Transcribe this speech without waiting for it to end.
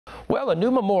Well, a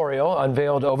new memorial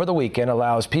unveiled over the weekend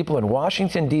allows people in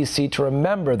Washington, D.C. to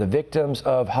remember the victims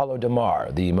of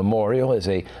Holodomor. The memorial is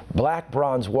a black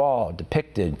bronze wall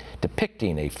depicting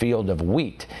a field of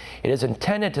wheat. It is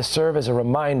intended to serve as a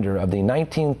reminder of the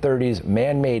 1930s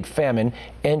man-made famine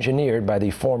engineered by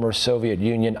the former Soviet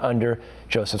Union under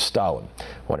Joseph Stalin.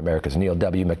 One America's Neil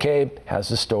W. McCabe has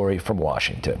the story from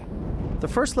Washington. The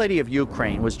First Lady of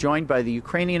Ukraine was joined by the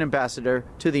Ukrainian ambassador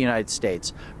to the United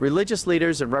States, religious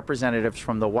leaders and representatives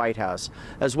from the White House,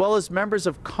 as well as members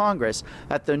of Congress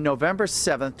at the November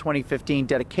 7, 2015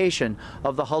 dedication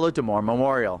of the Holodomor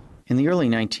Memorial. In the early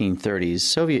 1930s,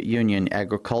 Soviet Union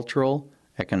agricultural,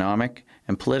 economic,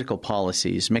 and political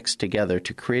policies mixed together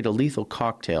to create a lethal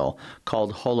cocktail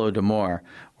called Holodomor,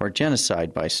 or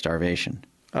genocide by starvation.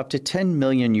 Up to 10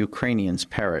 million Ukrainians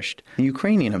perished. The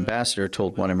Ukrainian ambassador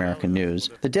told One American News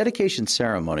the dedication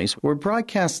ceremonies were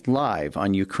broadcast live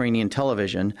on Ukrainian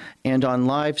television and on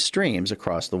live streams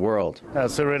across the world.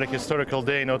 It's a really historical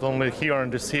day, not only here in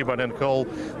D.C., but in all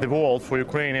the world for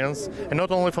Ukrainians, and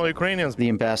not only for Ukrainians. The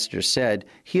ambassador said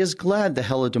he is glad the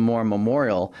Holodomor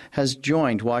Memorial has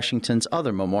joined Washington's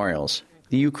other memorials.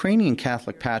 The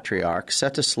Ukrainian-Catholic Patriarch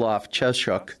Svetoslav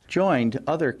Cheshuk joined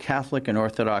other Catholic and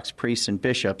Orthodox priests and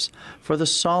bishops for the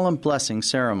solemn blessing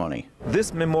ceremony.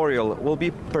 This memorial will be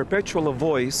a perpetual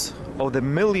voice of the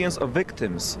millions of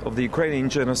victims of the Ukrainian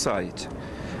genocide.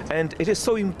 And it is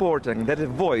so important that a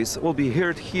voice will be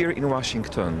heard here in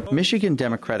Washington. Michigan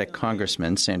Democratic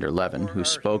Congressman Senator Levin, who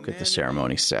spoke at the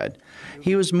ceremony, said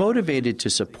he was motivated to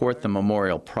support the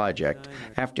memorial project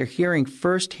after hearing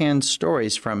firsthand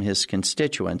stories from his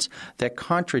constituents that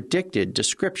contradicted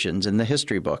descriptions in the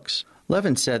history books.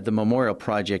 Levin said the memorial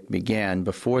project began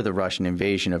before the Russian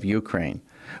invasion of Ukraine,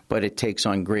 but it takes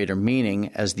on greater meaning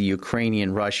as the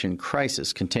Ukrainian-Russian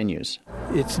crisis continues.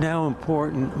 It's now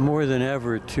important more than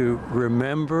ever to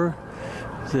remember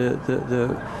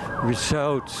the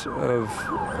results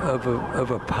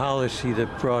of a policy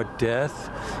that brought death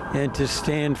and to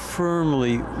stand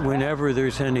firmly whenever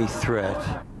there's any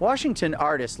threat. Washington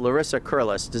artist Larissa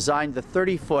Curlis designed the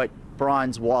 30-foot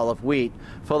bronze wall of wheat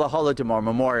for the Holodomor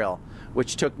Memorial,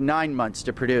 which took 9 months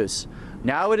to produce.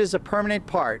 Now it is a permanent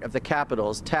part of the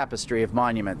Capitol's tapestry of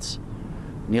monuments.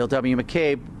 Neil W.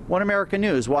 McCabe, One American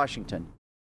News, Washington.